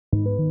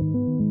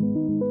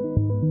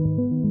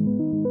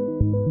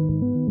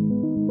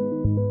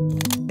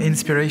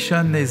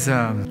Inspiration is,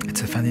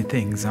 it's a funny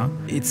thing, huh?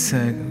 It's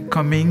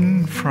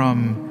coming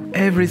from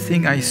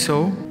everything I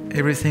saw,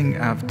 everything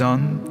I've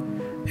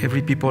done,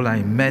 every people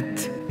I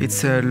met.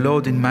 It's a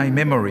load in my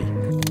memory.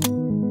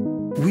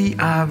 We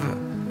have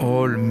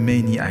all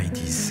many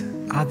ideas.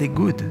 Are they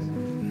good?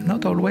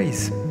 Not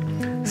always.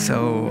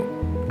 So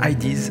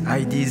ideas,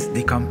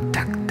 they come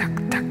tack, tack,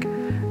 tack.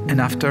 And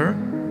after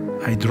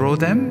I draw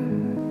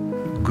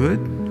them,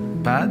 good,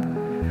 bad,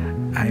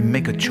 I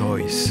make a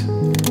choice.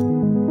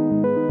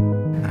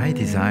 I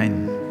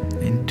design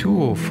in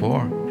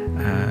 2004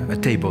 a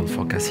table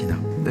for Cassina.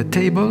 The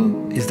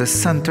table is the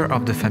center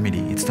of the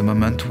family. It's the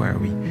moment where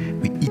we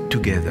eat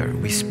together,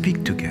 we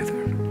speak together.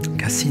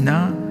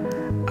 Cassina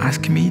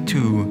asked me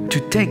to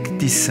take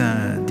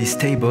this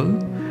table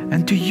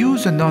and to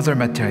use another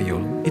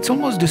material. It's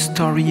almost the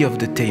story of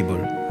the table.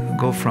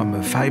 Go from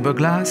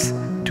fiberglass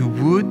to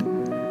wood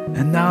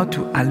and now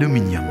to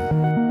aluminum.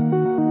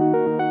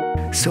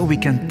 So we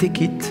can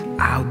take it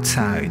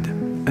outside,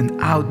 an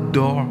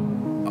outdoor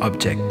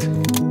object.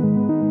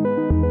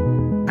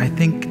 I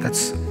think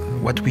that's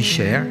what we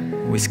share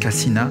with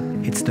Cassina.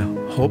 It's the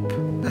hope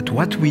that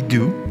what we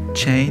do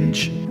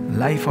change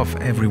life of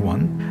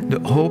everyone. The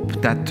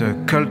hope that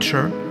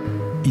culture,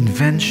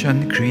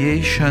 invention,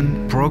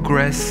 creation,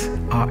 progress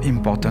are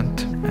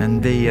important,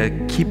 and they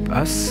keep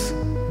us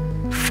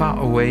far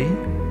away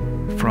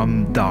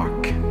from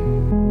dark.